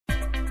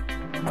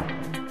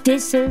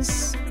This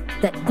is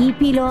the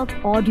Epilogue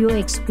Audio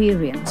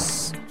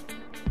Experience.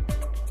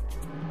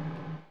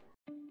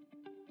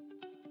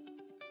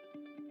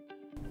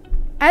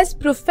 As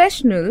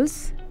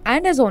professionals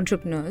and as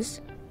entrepreneurs,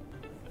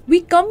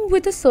 we come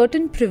with a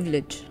certain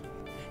privilege.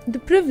 The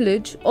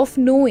privilege of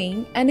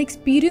knowing and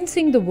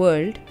experiencing the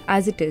world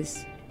as it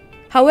is.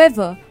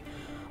 However,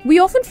 we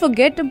often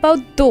forget about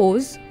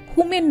those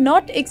who may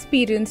not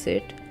experience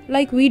it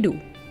like we do,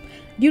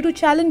 due to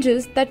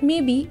challenges that may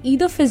be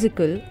either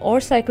physical or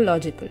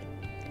psychological.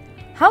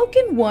 How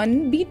can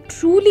one be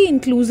truly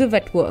inclusive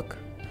at work?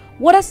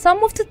 What are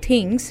some of the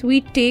things we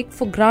take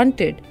for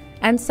granted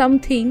and some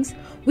things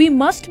we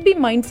must be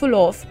mindful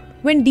of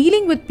when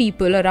dealing with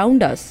people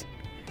around us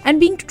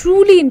and being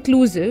truly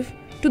inclusive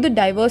to the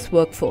diverse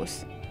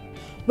workforce?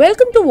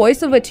 Welcome to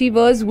Voice of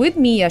Achievers with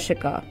me,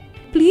 Yashika.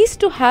 Pleased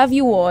to have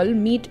you all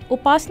meet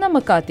Upasana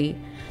Makati,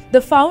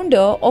 the founder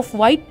of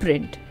White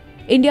Print,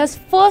 India's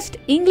first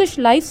English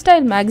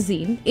lifestyle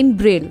magazine in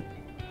Braille.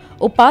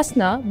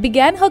 Upasana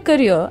began her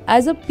career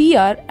as a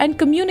PR and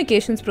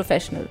communications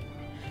professional.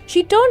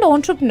 She turned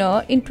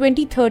entrepreneur in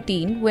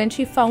 2013 when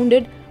she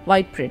founded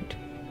White Print.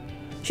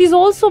 She's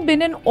also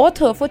been an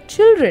author for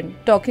children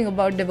talking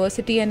about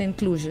diversity and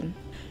inclusion.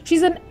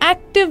 She's an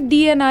active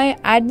D&I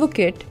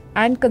advocate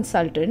and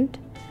consultant,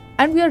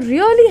 and we are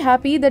really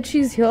happy that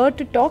she's here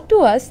to talk to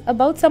us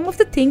about some of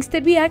the things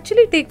that we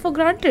actually take for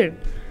granted.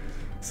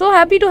 So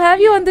happy to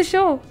have you on the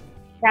show.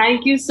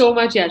 Thank you so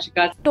much,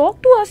 Yashika.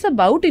 Talk to us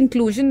about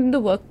inclusion in the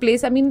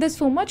workplace. I mean, there's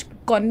so much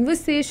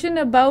conversation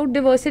about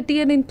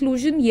diversity and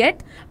inclusion,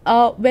 yet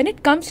when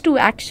it comes to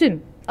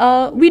action,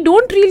 we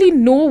don't really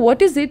know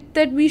what is it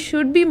that we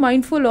should be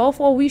mindful of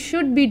or we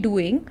should be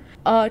doing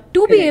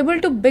to be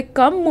able to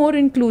become more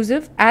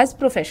inclusive as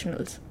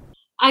professionals.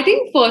 I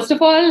think, first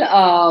of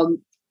all,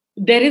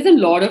 there is a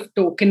lot of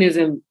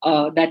tokenism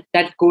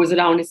that goes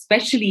around,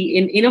 especially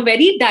in a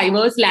very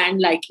diverse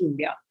land like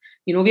India.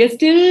 You know, we are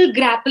still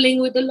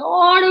grappling with a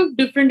lot of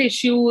different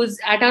issues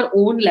at our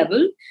own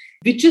level,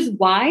 which is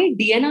why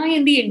D&I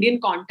in the Indian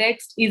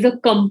context is a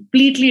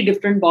completely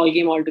different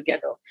ballgame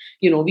altogether.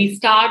 You know, we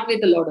start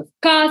with a lot of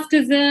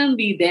casteism,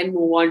 we then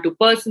move on to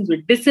persons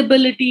with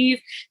disabilities,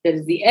 there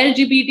is the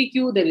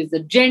LGBTQ, there is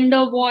the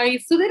gender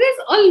voice. So there is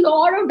a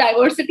lot of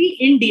diversity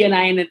in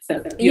D&I in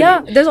itself.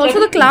 Yeah, there's also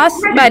the class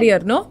barrier,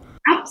 no?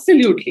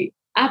 Absolutely.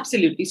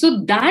 Absolutely.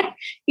 So that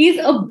is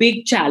a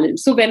big challenge.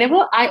 So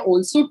whenever I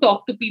also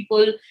talk to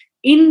people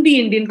in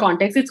the Indian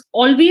context, it's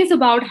always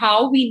about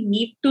how we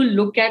need to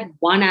look at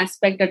one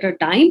aspect at a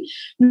time,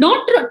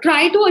 not to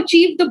try to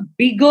achieve the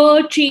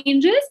bigger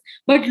changes,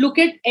 but look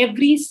at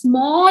every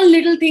small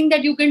little thing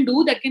that you can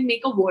do that can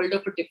make a world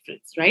of a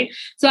difference, right?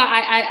 So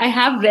I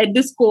have read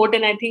this quote,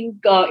 and I think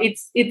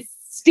it's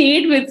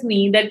stayed with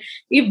me that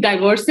if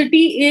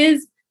diversity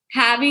is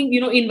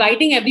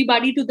inviting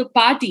everybody to the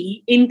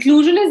party,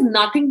 inclusion is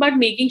nothing but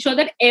making sure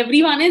that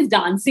everyone is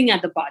dancing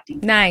at the party.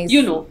 Nice.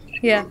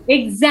 Yeah,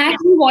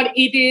 exactly what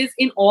it is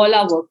in all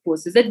our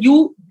workforces, that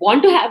you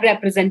want to have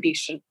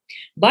representation,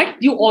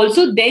 but you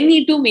also then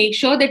need to make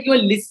sure that you're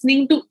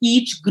listening to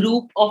each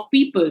group of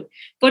people.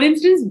 For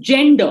instance,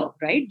 gender,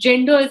 right?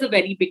 Gender is a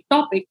very big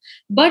topic,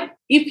 but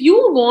if you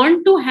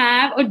want to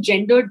have a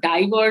gender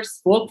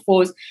diverse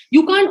workforce,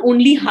 you can't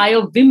only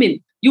hire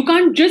women. You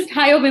can't just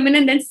hire women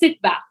and then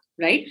sit back.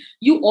 Right?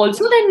 You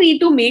also then need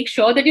to make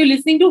sure that you're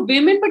listening to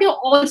women, but you're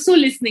also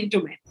listening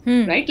to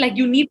men, right? Like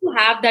you need to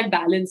have that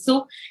balance.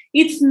 So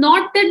it's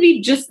not that we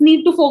just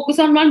need to focus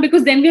on one,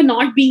 because then we're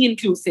not being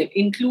inclusive.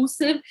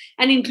 Inclusive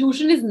and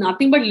inclusion is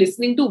nothing but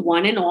listening to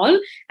one and all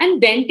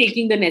and then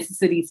taking the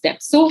necessary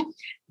steps. So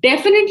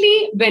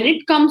definitely when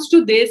it comes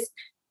to this,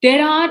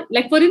 there are,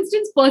 like, for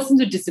instance, persons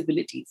with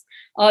disabilities.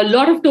 A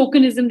lot of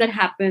tokenism that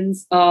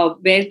happens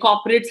where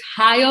corporates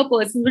hire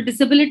persons with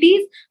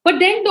disabilities, but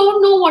then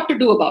don't know what to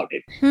do about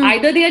it.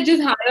 Either they are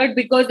just hired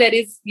because there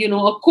is,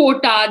 a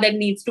quota that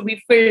needs to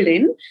be filled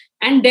in.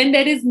 And then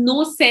there is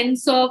no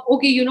sense of,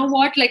 okay, you know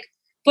what, like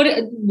for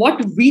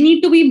what we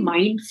need to be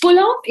mindful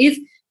of is,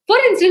 for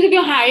instance, if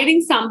you're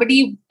hiring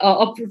somebody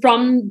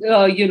from,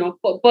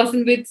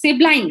 person with, say,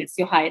 blindness,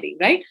 you're hiring,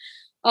 right?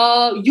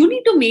 You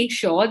need to make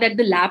sure that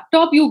the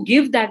laptop you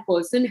give that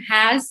person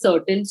has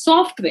certain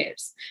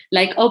softwares.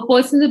 Like a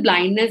person with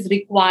blindness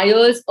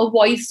requires a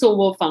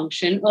voiceover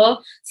function, a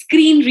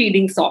screen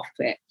reading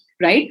software,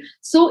 right?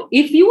 So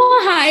if you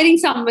are hiring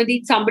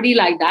somebody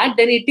like that,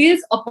 then it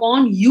is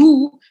upon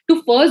you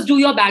to first do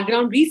your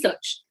background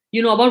research,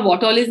 about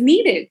what all is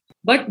needed.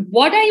 But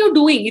what are you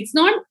doing?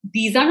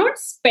 These are not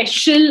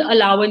special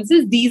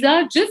allowances. These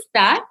are just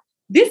that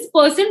this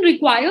person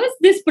requires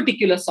this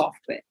particular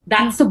software.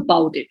 That's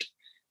about it.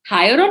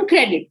 Hire on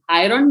credit,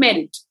 hire on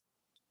merit.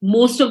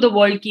 Most of the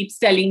world keeps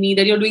telling me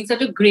that you're doing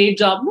such a great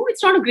job. No,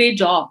 it's not a great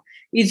job.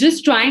 It's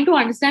just trying to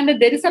understand that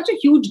there is such a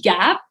huge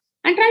gap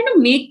and trying to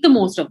make the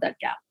most of that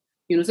gap.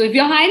 So if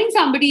you're hiring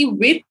somebody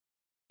with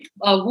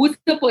who's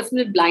the person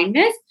with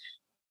blindness,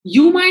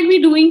 you might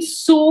be doing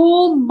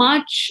so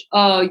much,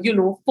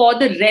 for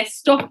the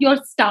rest of your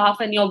staff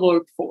and your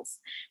workforce,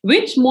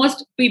 which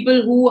most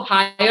people who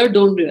hire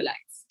don't realize.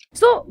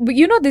 So,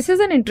 this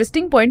is an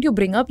interesting point you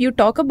bring up. You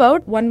talk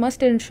about one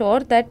must ensure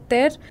that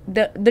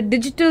the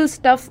digital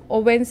stuff,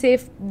 or when say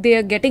if they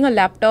are getting a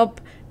laptop,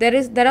 there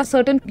are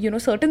certain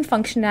certain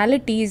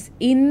functionalities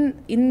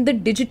in the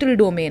digital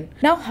domain.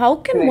 Now, how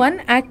can Right.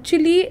 one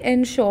actually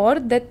ensure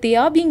that they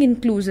are being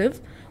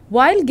inclusive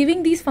while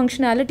giving these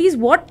functionalities?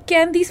 What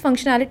can these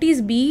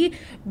functionalities be?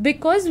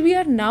 Because we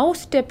are now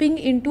stepping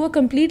into a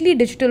completely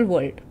digital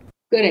world.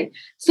 Correct.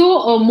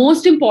 So,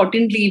 most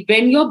importantly,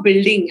 when you're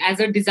building as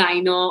a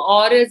designer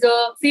or as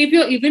say, if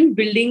you're even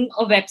building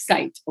a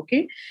website,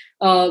 okay,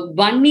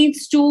 one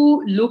needs to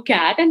look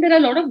at, and there are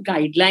a lot of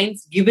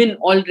guidelines given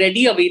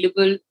already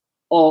available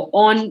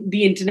on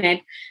the internet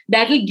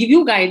that will give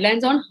you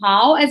guidelines on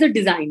how, as a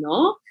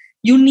designer,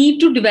 you need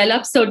to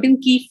develop certain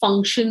key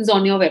functions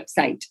on your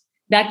website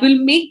that will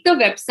make the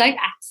website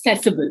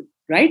accessible,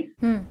 right?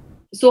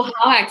 So,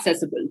 how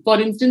accessible? For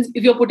instance,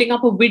 if you're putting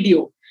up a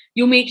video,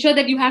 you make sure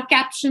that you have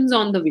captions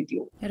on the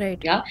video. Right.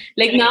 Yeah.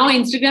 Like now,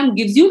 Instagram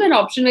gives you that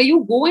option where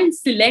you go and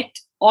select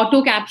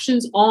auto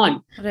captions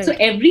on. Right. So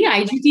every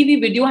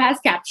IGTV video has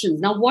captions.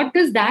 Now, what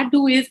does that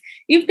do is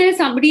if there's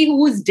somebody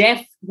who is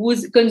deaf, who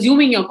is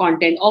consuming your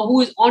content or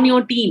who is on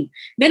your team,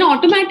 then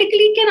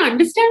automatically can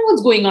understand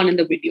what's going on in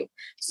the video.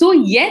 So,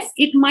 yes,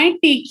 it might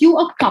take you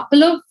a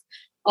couple of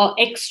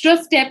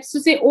extra steps to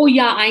say, oh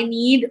yeah, I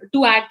need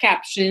to add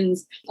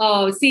captions.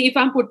 Say if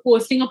I'm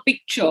posting a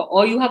picture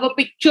or you have a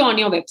picture on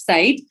your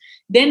website,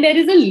 then there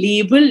is a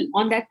label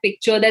on that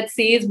picture that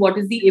says what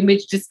is the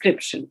image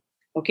description.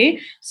 Okay,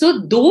 so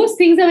those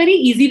things are very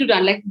easy to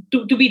done, like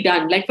to be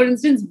done. Like for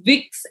instance,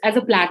 Wix as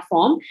a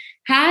platform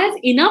has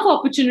enough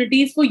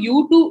opportunities for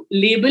you to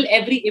label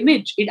every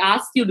image. It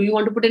asks you, do you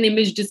want to put an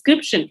image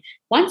description?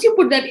 Once you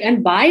put that,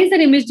 and why is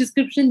that image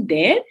description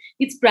there?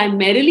 It's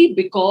primarily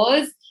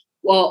because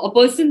a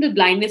person with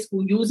blindness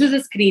who uses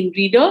a screen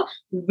reader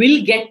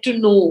will get to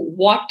know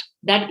what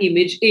that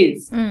image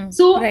is.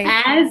 So, right.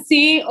 as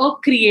say a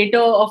creator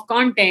of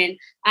content,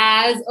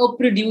 as a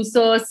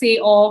producer,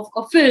 say of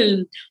a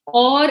film,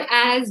 or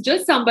as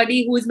just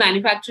somebody who is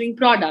manufacturing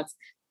products,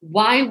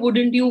 why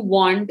wouldn't you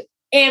want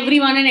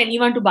everyone and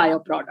anyone to buy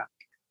your product?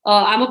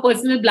 I'm a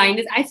person with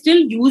blindness. I still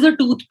use a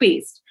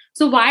toothpaste.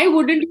 So why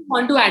wouldn't you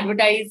want to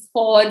advertise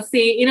for,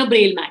 say, in a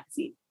Braille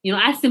magazine?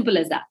 As simple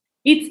as that.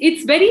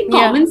 It's very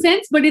common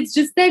sense, but it's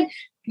just that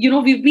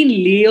we've been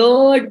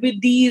layered with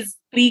these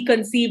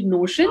preconceived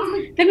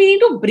notions that we need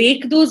to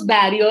break those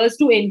barriers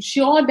to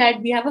ensure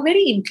that we have a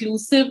very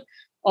inclusive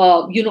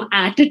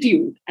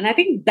attitude. And I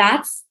think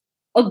that's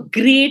a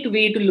great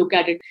way to look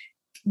at it.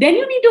 Then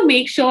you need to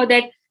make sure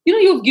that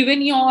you've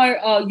given your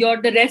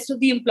the rest of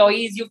the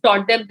employees, you've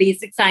taught them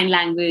basic sign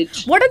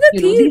language. What are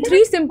the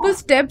three simple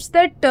steps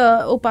that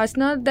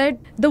Upasana, that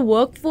the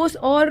workforce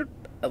or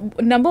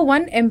number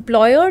one,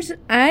 employers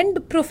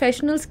and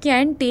professionals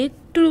can take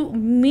to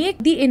make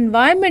the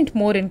environment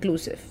more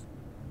inclusive?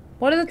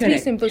 What are the three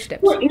simple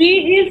steps? So A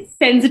is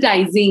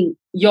sensitizing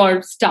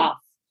your staff,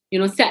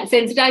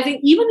 sensitizing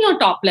even your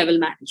top level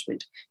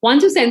management.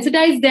 Once you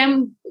sensitize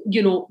them,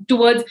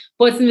 towards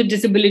persons with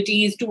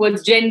disabilities,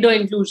 towards gender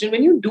inclusion,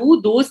 when you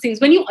do those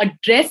things, when you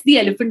address the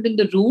elephant in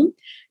the room,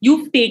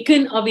 you've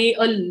taken away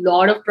a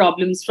lot of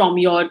problems from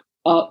your,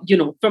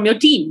 from your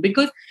team,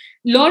 because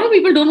a lot of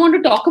people don't want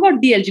to talk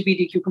about the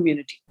LGBTQ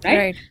community,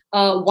 right?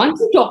 Once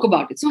you talk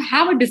about it, so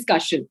have a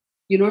discussion,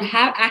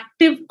 have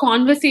active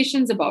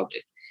conversations about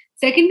it.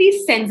 Secondly,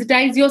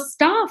 sensitize your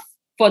staff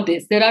for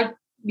this. There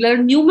are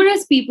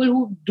numerous people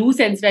who do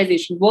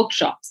sensitization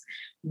workshops.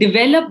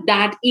 Develop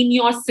that in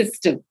your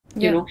system,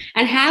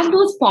 and have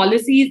those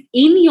policies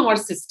in your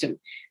system.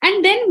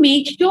 And then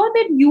make sure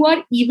that you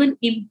are even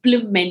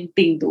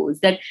implementing those,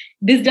 that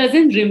this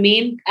doesn't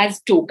remain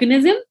as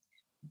tokenism,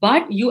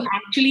 but you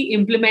actually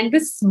implement the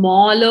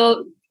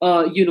smaller,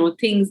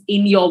 things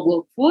in your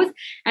workforce.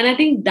 And I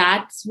think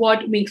that's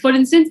what makes, for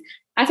instance,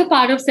 as a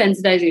part of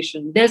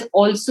sensitization, there's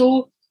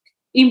also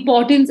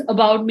importance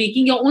about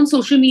making your own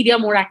social media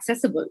more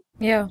accessible,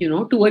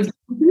 towards the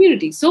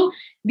community. So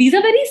these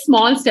are very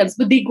small steps,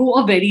 but they go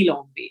a very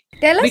long way.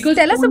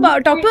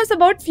 Talk to us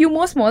about few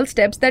more small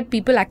steps that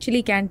people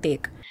actually can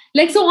take.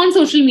 Like, so on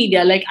social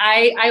media, like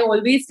I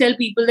always tell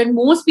people that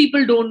most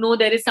people don't know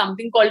there is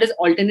something called as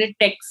alternate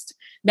text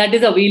that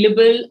is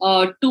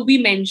available to be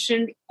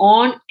mentioned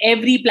on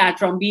every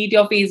platform, be it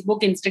your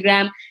Facebook,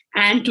 Instagram,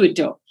 and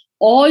Twitter.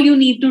 All you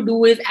need to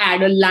do is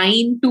add a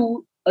line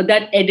to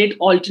that edit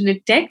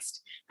alternate text,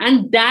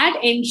 and that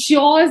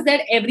ensures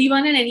that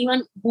everyone and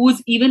anyone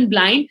who's even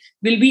blind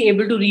will be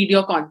able to read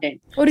your content.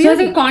 Oh, really? So as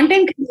a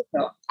content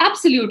creator,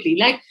 absolutely.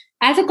 Like,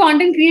 as a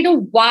content creator,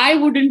 why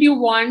wouldn't you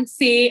want,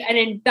 say, an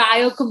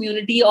entire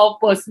community of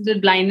persons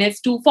with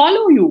blindness to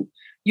follow you?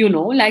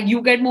 Like,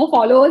 you get more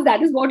followers,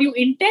 that is what you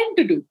intend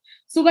to do.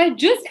 So by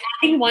just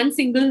adding one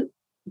single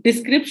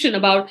description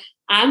about,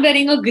 I'm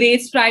wearing a gray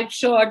striped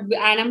shirt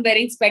and I'm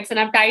wearing specs and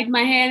I've tied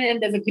my hair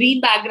and there's a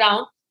green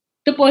background,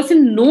 the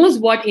person knows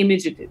what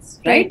image it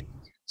is, right?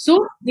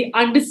 So they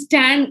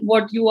understand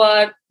what's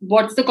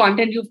the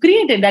content you've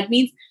created. That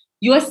means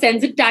you are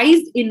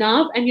sensitized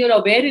enough and you're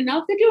aware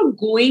enough that you're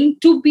going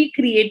to be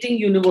creating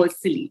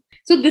universally.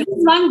 So this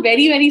is one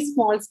very, very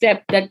small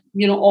step that,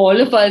 all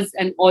of us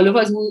and all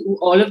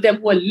of them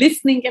who are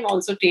listening can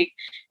also take.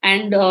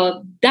 And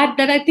that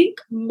I think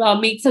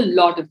makes a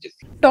lot of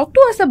difference. Talk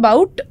to us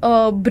about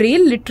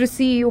braille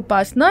literacy,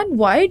 Upasana, and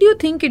why do you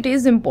think it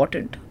is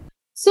important?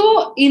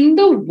 So in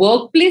the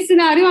workplace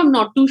scenario, I'm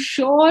not too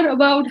sure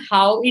about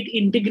how it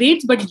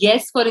integrates. But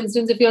yes, for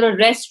instance, if you're a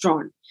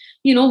restaurant,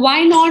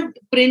 why not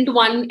print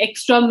one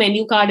extra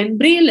menu card in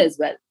braille as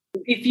well?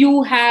 If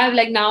you have,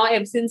 like, now,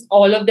 ever since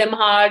all of them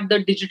had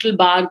the digital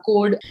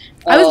barcode.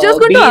 I was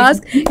just going to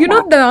ask,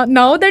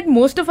 now that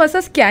most of us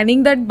are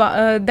scanning that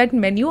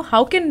menu,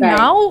 how can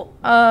that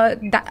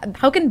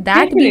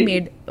be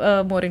made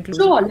more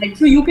inclusive? Sure,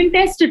 so you can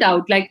test it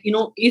out. When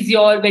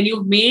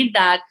you've made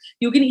that,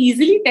 you can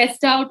easily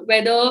test out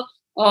whether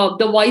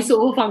the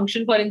voiceover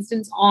function, for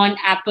instance, on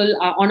Apple,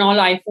 on all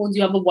iPhones,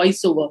 you have a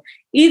voiceover.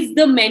 Is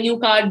the menu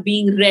card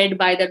being read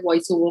by that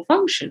voiceover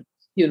function?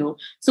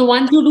 So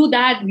once you do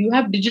that, you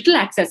have digital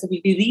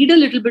accessibility. Read a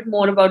little bit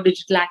more about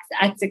digital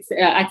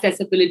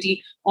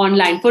accessibility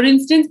online. For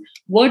instance,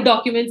 Word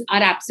documents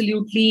are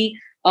absolutely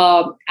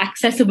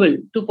accessible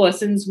to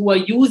persons who are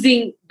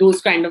using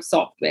those kind of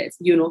softwares.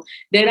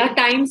 There are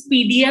times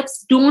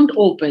PDFs don't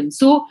open.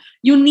 So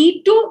you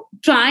need to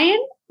try and,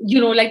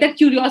 that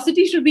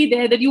curiosity should be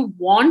there, that you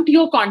want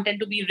your content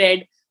to be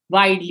read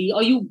widely,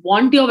 or you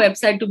want your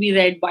website to be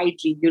read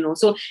widely.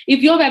 So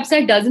if your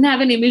website doesn't have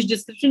an image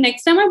description,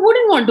 next time I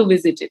wouldn't want to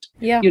visit it.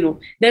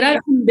 There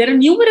are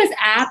numerous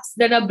apps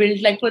that are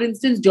built, like, for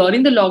instance,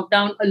 during the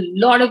lockdown, a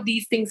lot of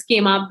these things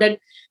came up that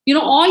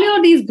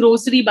all these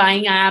grocery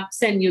buying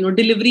apps and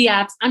delivery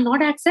apps are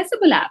not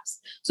accessible apps.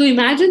 So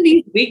imagine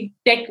these big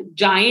tech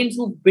giants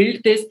who built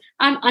this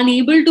and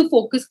unable to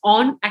focus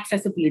on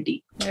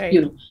accessibility. Right.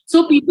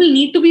 So people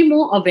need to be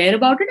more aware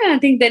about it, and I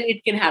think then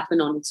it can happen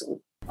on its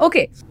own.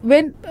 Okay,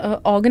 when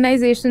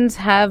organizations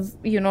have,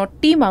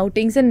 team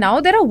outings, and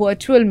now there are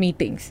virtual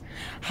meetings,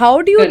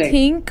 how do you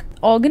think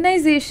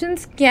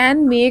organizations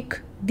can make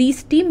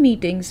these team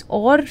meetings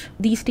or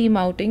these team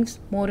outings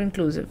more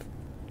inclusive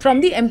from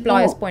the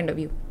employer's point of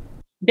view?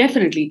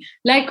 Definitely.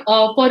 Like,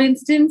 for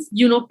instance,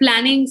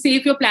 planning, say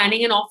if you're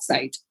planning an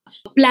offsite,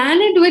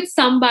 plan it with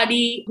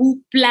somebody who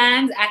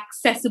plans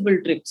accessible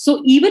trips.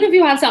 So even if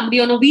you have somebody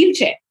on a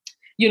wheelchair,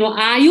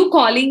 are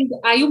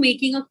you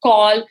making a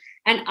call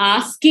and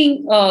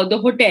asking the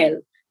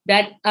hotel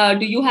that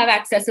do you have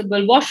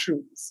accessible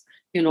washrooms,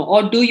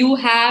 or do you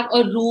have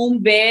a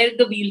room where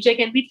the wheelchair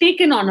can be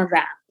taken on a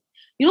ramp?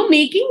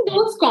 Making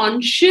those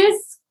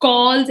conscious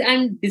calls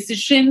and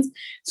decisions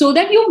so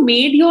that you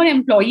made your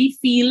employee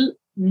feel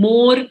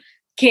more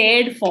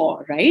cared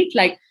for, right?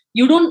 Like,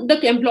 the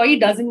employee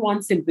doesn't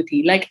want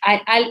sympathy. Like,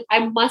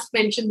 I must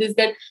mention this,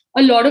 that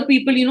a lot of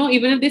people,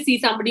 even if they see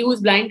somebody who's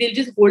blind, they'll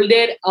just hold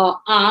their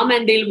arm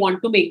and they'll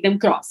want to make them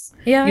cross.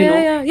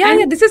 Yeah.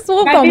 This is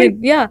so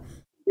common.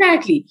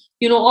 Exactly.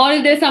 Or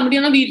if there's somebody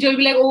on a wheelchair, you'll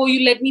be like, oh,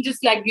 you let me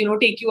just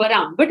take you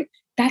around. But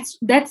that's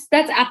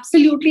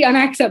absolutely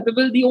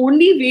unacceptable. The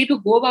only way to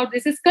go about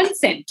this is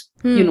consent.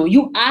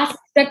 You ask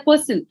that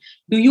person,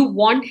 do you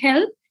want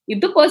help? If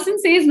the person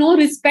says no,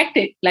 respect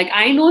it. Like,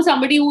 I know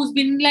somebody who's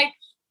been like,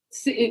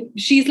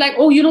 she's like,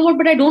 oh, you know what,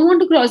 but I don't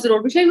want to cross the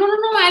road. But she's like, no,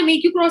 I'll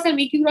make you cross. And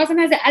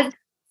as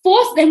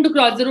force them to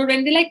cross the road,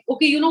 and they're like,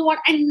 okay, you know what,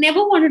 I never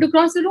wanted to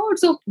cross the road.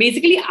 So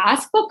basically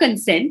ask for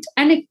consent.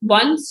 And if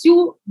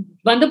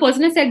when the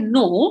person has said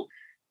no,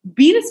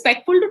 be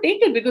respectful to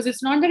take it, because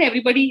it's not that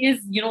everybody is,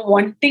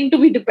 wanting to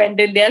be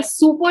dependent. They are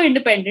super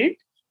independent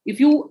if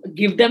you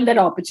give them that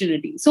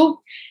opportunity.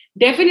 So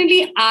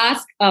definitely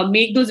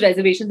make those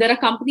reservations. There are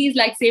companies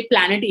like, say,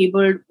 Planet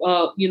Abled,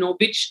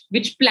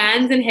 which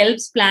plans and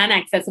helps plan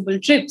accessible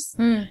trips.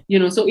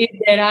 So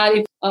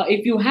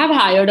if you have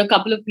hired a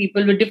couple of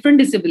people with different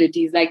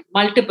disabilities, like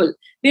multiple,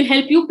 they'll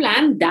help you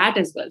plan that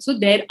as well. So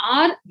there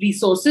are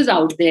resources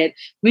out there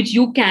which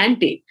you can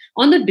take.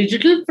 On the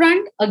digital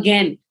front,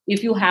 again,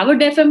 if you have a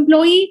deaf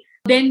employee,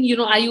 then,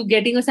 are you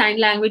getting a sign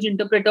language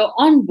interpreter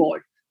on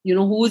board,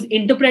 who's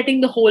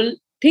interpreting the whole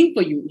thing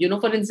for you?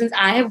 For instance,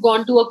 I have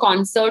gone to a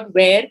concert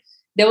where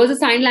there was a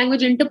sign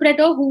language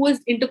interpreter who was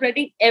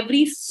interpreting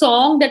every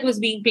song that was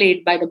being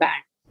played by the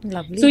band.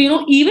 Lovely. So,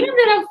 even if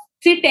there are,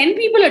 say, 10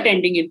 people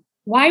attending it,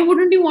 why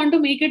wouldn't you want to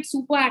make it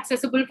super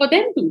accessible for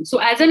them too? So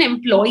as an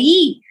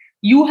employee,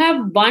 you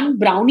have won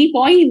brownie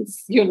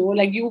points,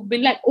 like, you've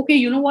been like, okay,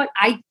 you know what,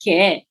 I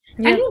care.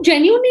 Yeah. And you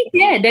genuinely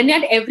care. Then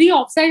at every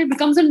offsite, it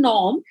becomes a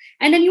norm.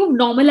 And then you've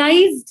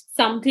normalized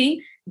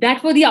something that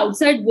for the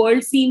outside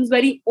world seems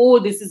very, oh,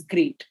 this is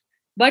great.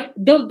 But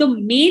the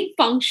main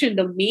function,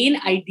 the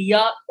main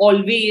idea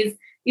always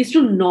is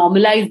to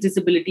normalize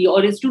disability,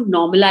 or is to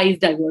normalize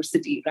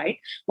diversity, right?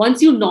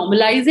 Once you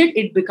normalize it,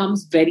 it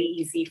becomes very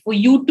easy for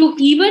you to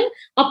even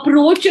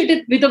approach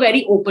it with a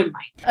very open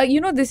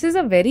mind. This is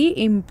a very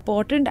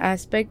important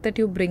aspect that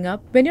you bring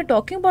up. When you're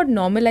talking about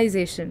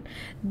normalization,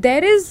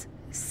 there is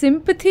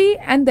sympathy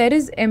and there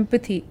is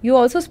empathy. You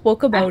also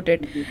spoke about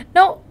it.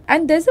 Now,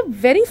 and there's a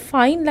very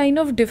fine line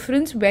of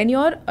difference when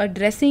you're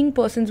addressing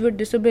persons with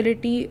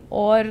disability,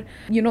 or,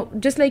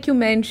 just like you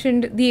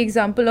mentioned, the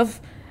example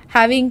of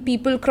having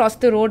people cross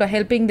the road or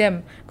helping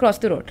them cross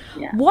the road.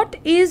 Yeah. What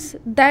is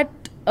that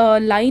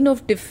line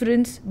of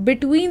difference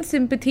between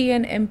sympathy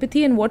and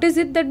empathy, and what is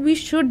it that we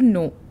should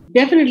know?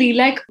 Definitely.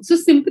 So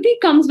sympathy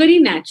comes very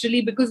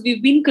naturally because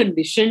we've been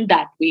conditioned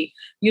that way.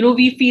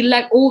 We feel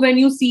like, oh, when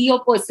you see a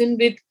person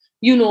with,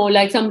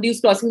 like somebody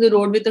who's crossing the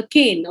road with a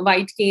cane, a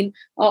white cane,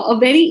 a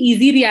very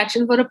easy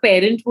reaction for a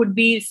parent would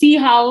be, see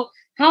how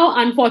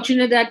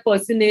unfortunate that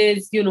person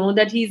is,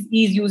 that he's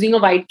using a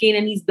white cane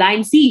and he's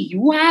blind. See,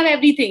 you have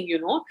everything,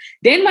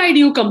 then why do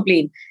you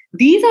complain?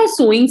 These are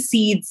sowing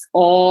seeds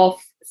of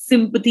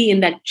sympathy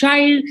in that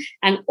child,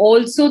 and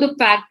also the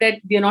fact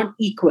that they're not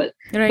equal.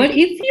 Right. But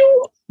if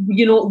you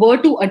were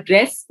to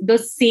address the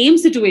same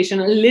situation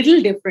a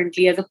little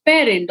differently as a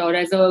parent or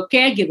as a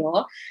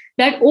caregiver,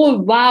 that, oh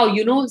wow,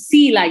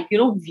 see,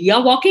 we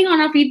are walking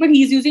on our feet, but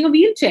he's using a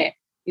wheelchair,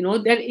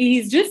 that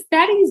he's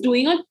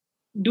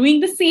doing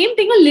the same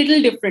thing a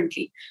little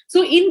differently.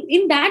 So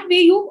in that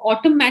way, you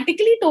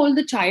automatically told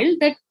the child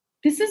that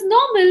this is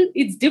normal,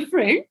 it's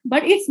different,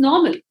 but it's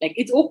normal, like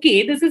it's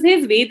okay, this is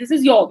his way, this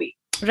is your way.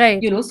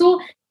 Right.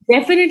 So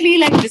definitely,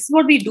 this is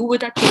what we do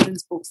with our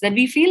children's books, that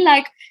we feel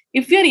like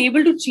if we are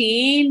able to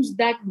change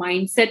that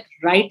mindset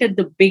right at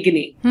the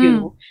beginning,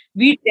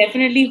 we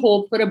definitely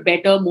hope for a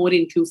better, more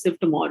inclusive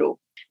tomorrow.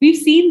 We've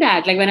seen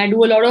that, when I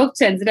do a lot of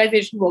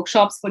sensitization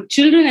workshops for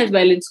children as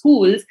well in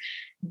schools,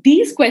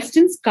 these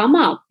questions come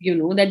up,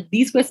 that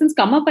these questions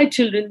come up by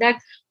children that,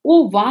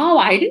 oh wow,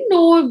 I didn't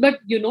know, but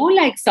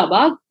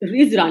Sabha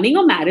is running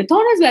a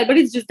marathon as well, but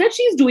it's just that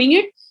she's doing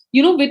it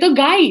with a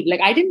guide.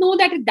 I didn't know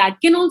that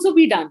can also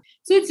be done.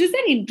 So it's just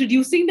that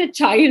introducing the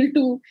child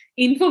to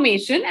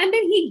information, and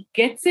then he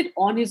gets it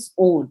on his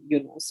own,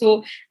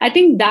 So I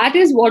think that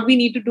is what we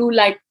need to do,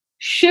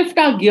 shift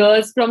our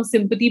gears from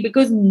sympathy,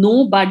 because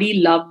nobody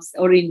loves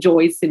or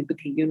enjoys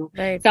sympathy,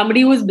 Right.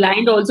 Somebody who is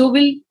blind also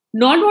will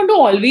not want to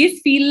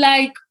always feel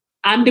like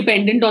I'm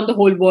dependent on the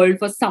whole world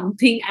for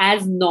something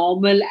as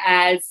normal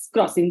as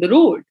crossing the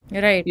road.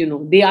 Right.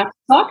 They are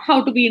taught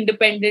how to be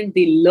independent.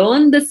 They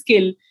learn the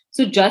skill.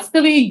 So just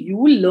the way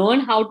you learn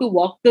how to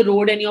walk the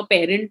road and your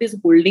parent is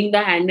holding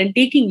the hand and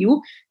taking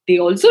you, they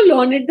also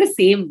learn it the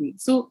same way.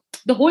 So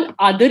the whole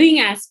othering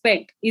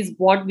aspect is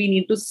what we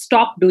need to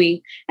stop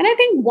doing. And I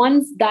think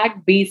once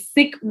that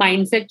basic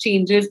mindset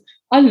changes,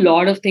 a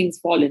lot of things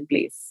fall in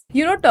place.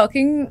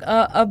 Talking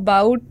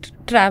about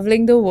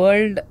traveling the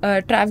world,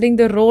 traveling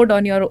the road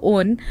on your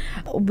own,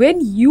 when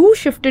you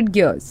shifted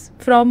gears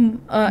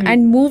from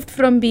and moved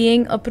from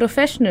being a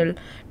professional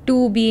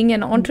to being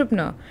an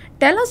entrepreneur,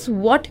 tell us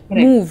what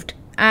moved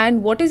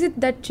and what is it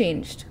that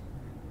changed?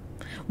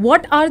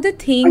 What are the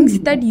things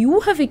that you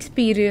have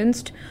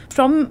experienced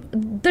from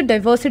the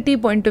diversity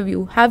point of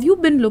view? Have you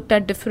been looked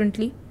at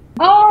differently?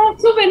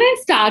 So when I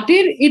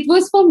started, it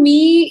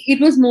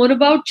was more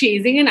about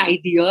chasing an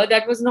idea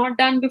that was not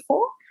done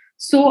before.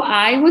 So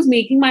I was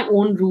making my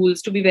own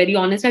rules, to be very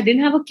honest. I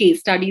didn't have a case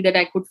study that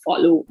I could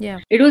follow. Yeah.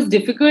 It was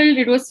difficult.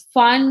 It was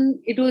fun.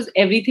 It was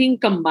everything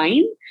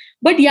combined.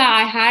 But yeah,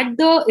 I had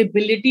the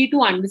ability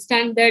to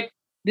understand that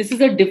this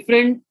is a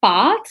different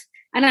path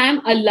and I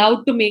am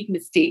allowed to make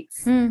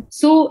mistakes.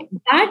 So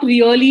that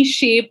really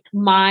shaped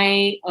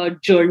my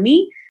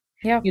journey.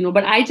 Yeah.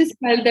 But I just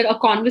felt that a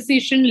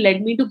conversation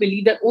led me to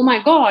believe that, oh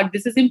my God,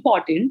 this is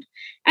important.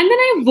 And then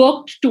I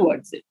worked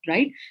towards it,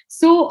 right?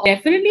 So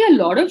definitely a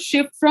lot of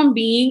shift from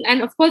being,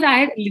 and of course I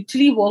had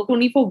literally worked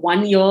only for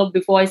 1 year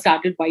before I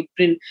started White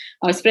Print.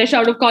 I was fresh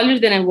out of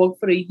college, then I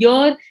worked for a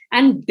year,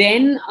 and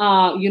then,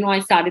 I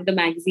started the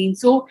magazine.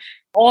 So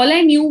all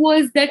I knew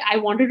was that I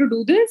wanted to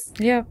do this.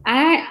 Yeah.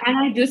 And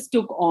I just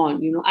took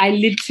on, I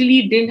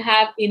literally didn't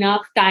have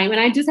enough time, and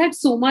I just had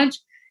so much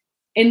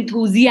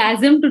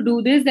enthusiasm to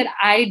do this that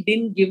I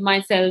didn't give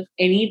myself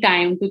any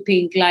time to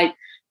think like,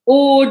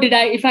 oh,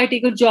 if I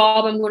take a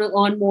job, I'm going to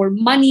earn more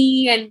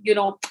money, and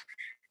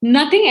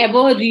nothing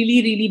ever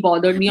really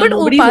bothered me. But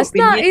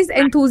Upasana, is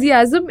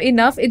enthusiasm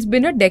enough? It's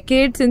been a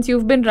decade since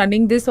you've been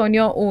running this on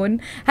your own.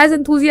 Has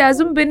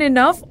enthusiasm been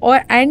enough,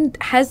 and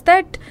has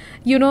that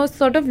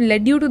sort of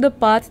led you to the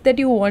path that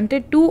you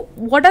wanted to?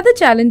 What are the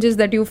challenges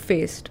that you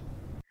faced?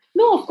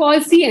 No, of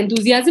course, see,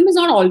 enthusiasm is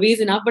not always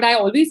enough, but I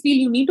always feel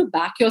you need to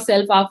back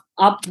yourself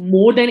up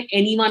more than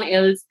anyone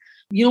else,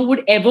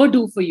 would ever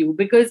do for you.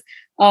 Because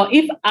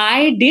if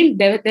I didn't,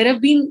 there have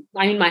been,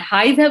 my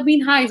highs have been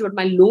highs, but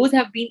my lows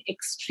have been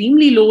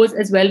extremely lows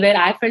as well, where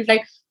I felt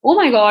like, oh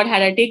my God,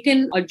 had I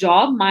taken a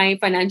job, my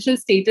financial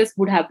status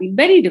would have been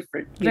very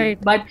different. Right.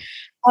 But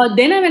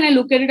then when I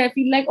look at it, I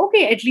feel like,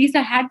 okay, at least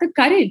I had the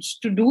courage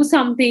to do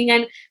something,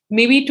 and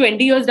maybe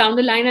 20 years down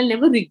the line, I'll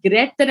never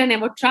regret that I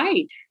never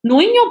tried.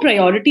 Knowing your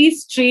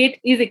priorities straight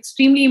is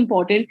extremely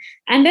important.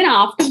 And then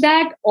after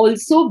that,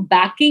 also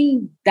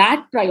backing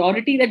that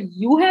priority that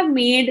you have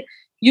made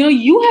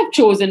you have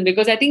chosen,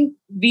 because I think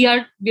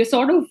we're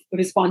sort of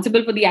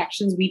responsible for the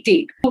actions we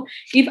take. So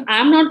if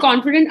I'm not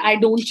confident, I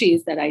don't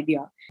chase that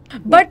idea.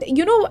 But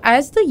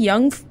as the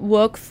young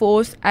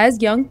workforce,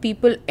 as young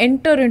people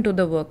enter into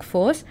the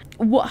workforce,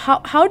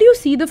 how do you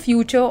see the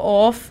future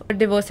of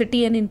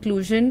diversity and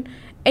inclusion?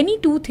 Any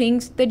two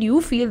things that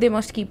you feel they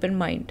must keep in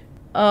mind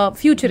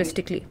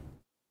futuristically?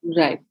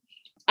 Right.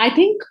 I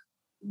think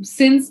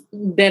since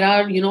there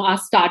are, our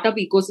startup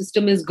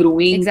ecosystem is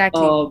growing,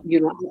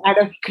 Exactly. at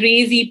a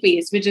crazy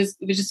pace, which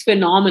is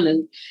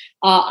phenomenal.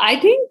 I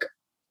think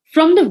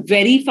from the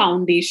very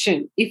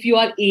foundation, if you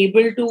are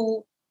able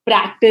to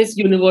practice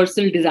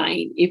universal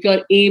design, if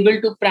you're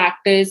able to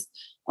practice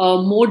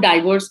more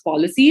diverse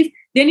policies,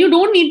 then you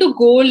don't need to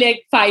go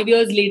like 5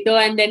 years later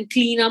and then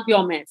clean up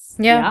your mess.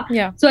 Yeah,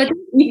 yeah. So I think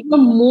if you're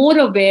more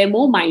aware,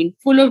 more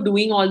mindful of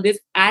doing all this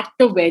at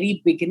the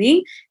very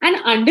beginning, and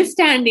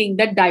understanding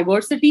that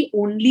diversity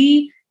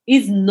only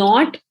is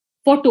not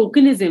for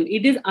tokenism,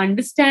 it is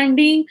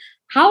understanding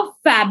how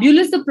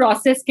fabulous the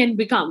process can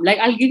become. Like,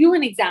 I'll give you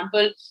an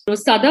example.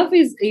 Sadaf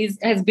is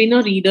has been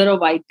a reader of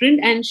white print,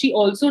 and she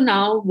also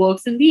now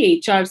works in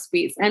the HR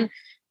space. And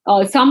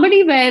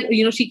somebody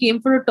where she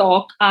came for a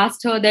talk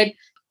asked her that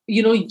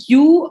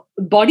you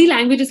body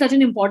language is such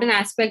an important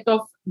aspect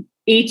of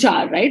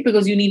HR, right?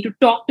 Because you need to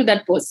talk to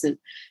that person.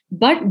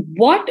 But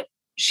what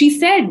she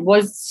said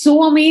was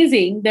so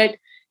amazing that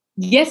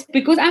yes,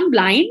 because I'm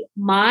blind,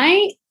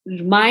 my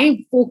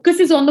focus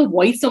is on the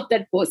voice of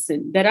that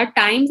person. There are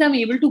times I'm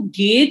able to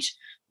gauge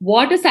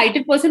what a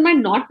sighted person might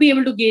not be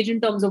able to gauge in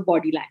terms of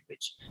body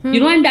language.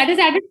 And that has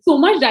added so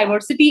much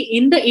diversity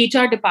in the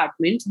HR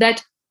department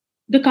that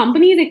the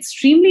company is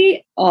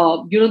extremely,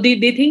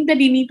 they think that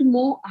they need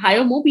to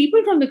hire more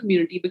people from the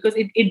community because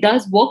it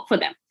does work for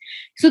them.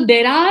 So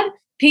there are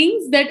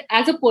things that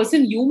as a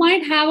person you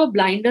might have a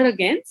blinder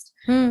against,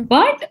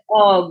 but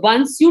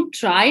once you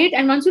try it,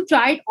 and once you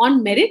try it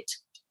on merit,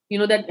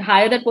 that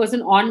hire that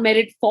person on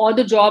merit for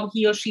the job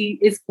he or she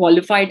is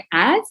qualified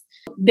as,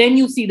 then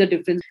you see the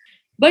difference.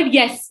 But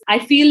yes, I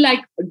feel like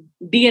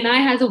D&I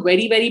has a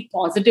very, very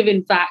positive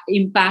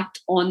impact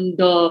on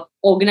the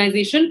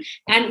organization.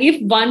 And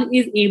if one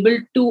is able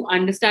to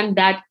understand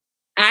that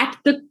at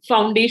the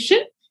foundation,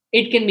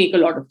 it can make a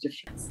lot of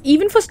difference.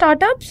 Even for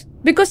startups?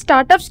 Because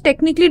startups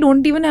technically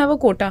don't even have a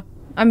quota.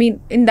 I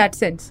mean, in that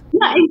sense.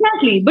 Yeah,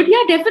 exactly. But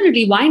yeah,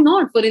 definitely. Why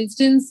not? For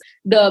instance,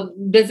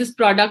 there's this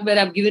product where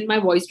I've given my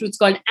voice to. It's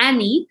called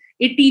Annie.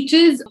 It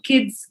teaches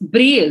kids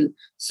Braille.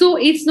 So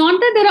it's not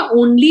that there are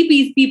only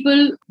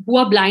people who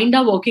are blind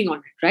are working on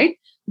it, right?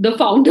 The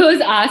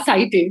founders are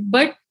sighted,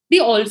 but they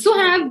also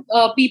have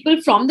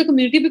people from the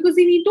community because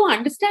they need to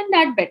understand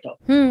that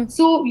better.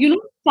 So,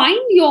 find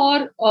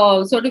your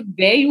sort of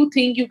where you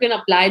think you can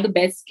apply the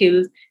best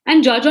skills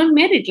and judge on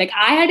merit. Like,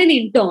 I had an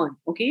intern,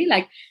 okay?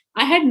 Like,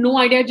 I had no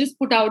idea. I just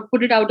put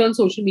it out on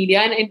social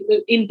media, and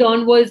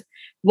intern was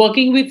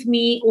working with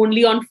me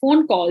only on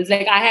phone calls.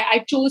 Like,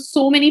 I chose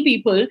so many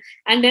people,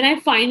 and then I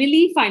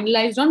finally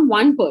finalized on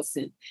one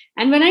person.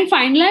 And when I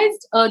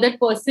finalized that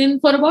person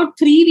for about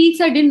 3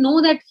 weeks, I didn't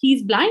know that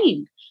he's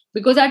blind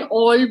because I'd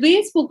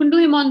always spoken to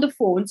him on the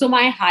phone. So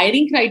my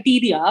hiring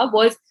criteria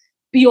was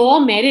pure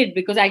merit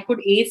because I could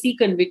see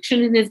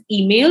conviction in his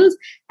emails.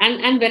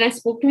 And when I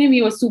spoke to him,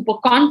 he was super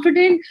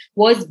confident,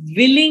 was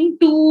willing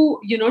to,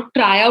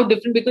 try out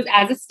different, because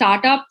as a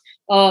startup,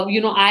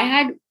 I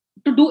had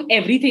to do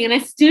everything, and I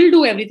still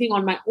do everything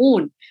on my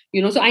own,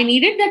 so I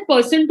needed that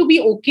person to be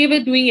okay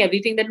with doing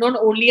everything, that not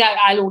only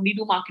I'll only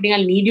do marketing,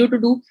 I'll need you to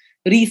do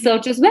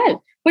research as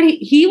well. But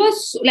he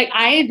was like,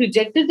 I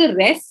rejected the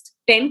rest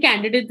 10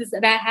 candidates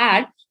that I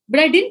had, but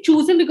I didn't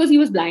choose him because he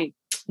was blind.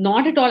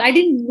 Not at all. I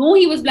didn't know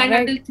he was blind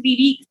until 3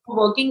 weeks of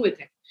working with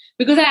him.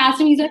 Because I asked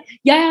him, he's like,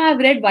 yeah, I've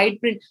read white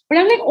print. But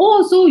I'm like,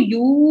 oh, so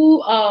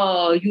you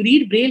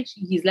read Braille?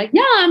 He's like,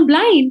 yeah, I'm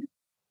blind.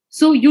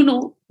 So,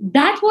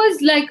 that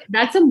was like,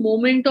 that's a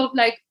moment of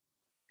like,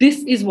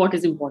 this is what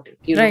is important,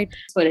 right,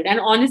 for it. And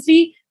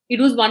honestly, it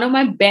was one of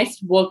my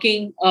best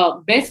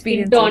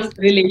intern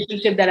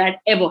relationship that I'd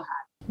ever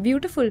had.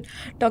 Beautiful.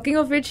 Talking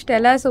of which,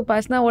 tell us,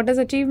 Upasana, what does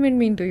achievement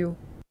mean to you?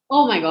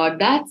 Oh my God,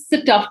 that's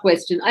a tough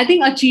question. I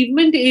think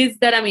achievement is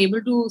that I'm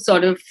able to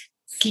sort of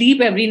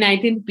sleep every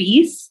night in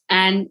peace.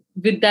 And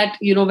with that,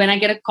 when I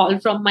get a call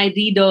from my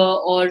reader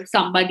or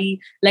somebody,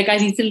 like I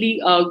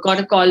recently got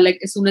a call, like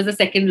as soon as the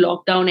second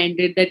lockdown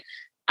ended, that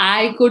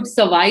I could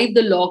survive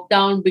the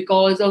lockdown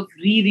because of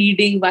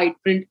rereading white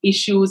print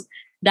issues.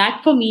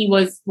 That for me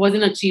was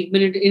an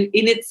achievement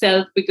in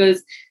itself,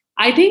 because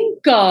I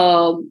think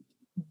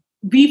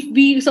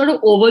we sort of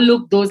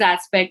overlook those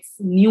aspects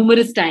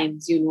numerous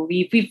times.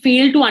 We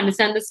fail to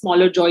understand the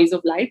smaller joys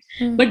of life.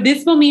 But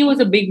this for me was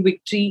a big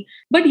victory.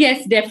 But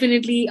yes,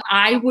 definitely,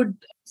 I would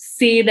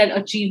say that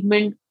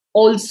achievement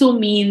also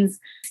means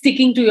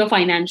sticking to your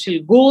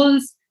financial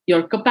goals,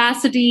 your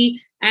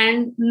capacity,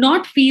 and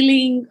not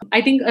feeling, I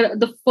think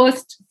the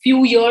first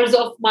few years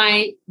of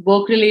my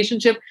work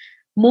relationship,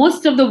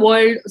 most of the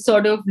world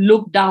sort of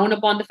looked down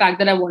upon the fact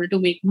that I wanted to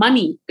make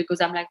money,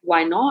 because I'm like,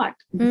 why not?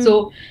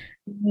 So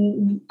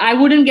I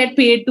wouldn't get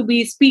paid to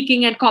be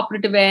speaking at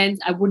corporate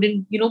events. I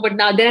wouldn't, but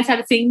now then I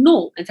started saying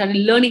no and started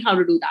learning how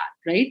to do that,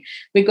 right?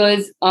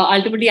 Because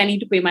ultimately I need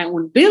to pay my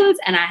own bills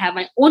and I have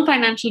my own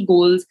financial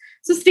goals.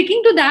 So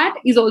sticking to that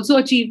is also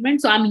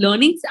achievement. So I'm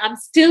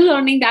still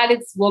learning that.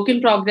 It's work in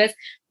progress,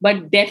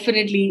 but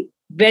definitely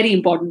very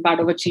important part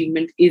of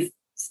achievement is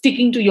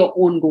sticking to your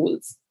own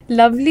goals.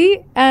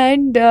 Lovely.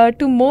 And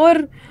to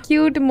more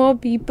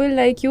people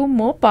like you,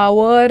 more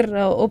power,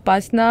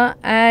 Upasana.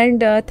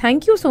 And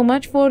thank you so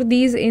much for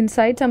these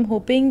insights. I'm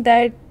hoping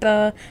that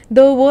the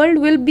world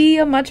will be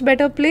a much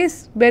better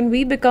place when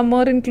we become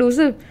more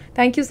inclusive.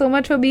 Thank you so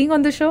much for being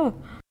on the show.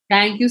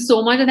 Thank you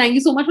so much. And thank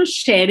you so much for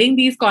sharing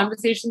these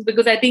conversations,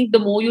 because I think the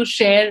more you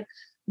share,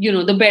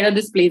 the better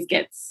this place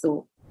gets.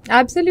 So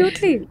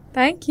absolutely.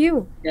 Thank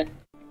you. Yeah.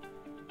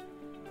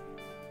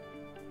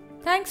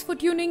 Thanks for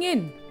tuning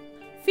in.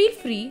 Feel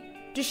free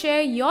to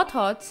share your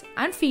thoughts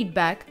and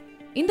feedback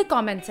in the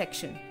comment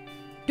section.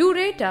 Do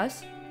rate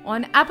us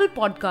on Apple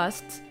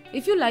Podcasts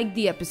if you like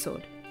the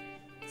episode.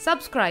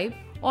 Subscribe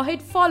or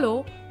hit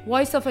follow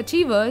Voice of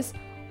Achievers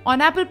on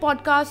Apple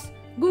Podcasts,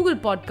 Google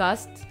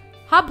Podcasts,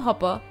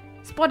 Hubhopper,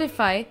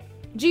 Spotify,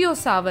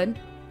 JioSaavn,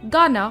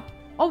 Gaana,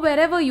 or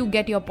wherever you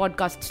get your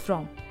podcasts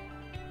from.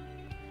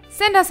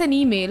 Send us an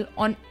email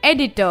on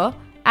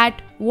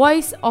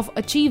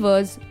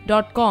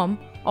editor@voiceofachievers.com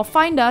or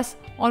find us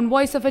on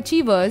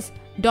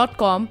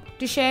voiceofachievers.com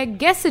to share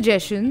guest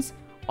suggestions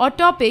or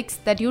topics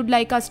that you'd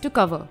like us to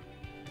cover.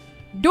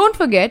 Don't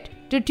forget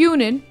to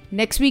tune in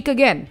next week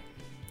again.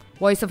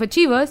 Voice of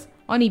Achievers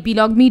on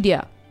Epilogue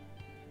Media.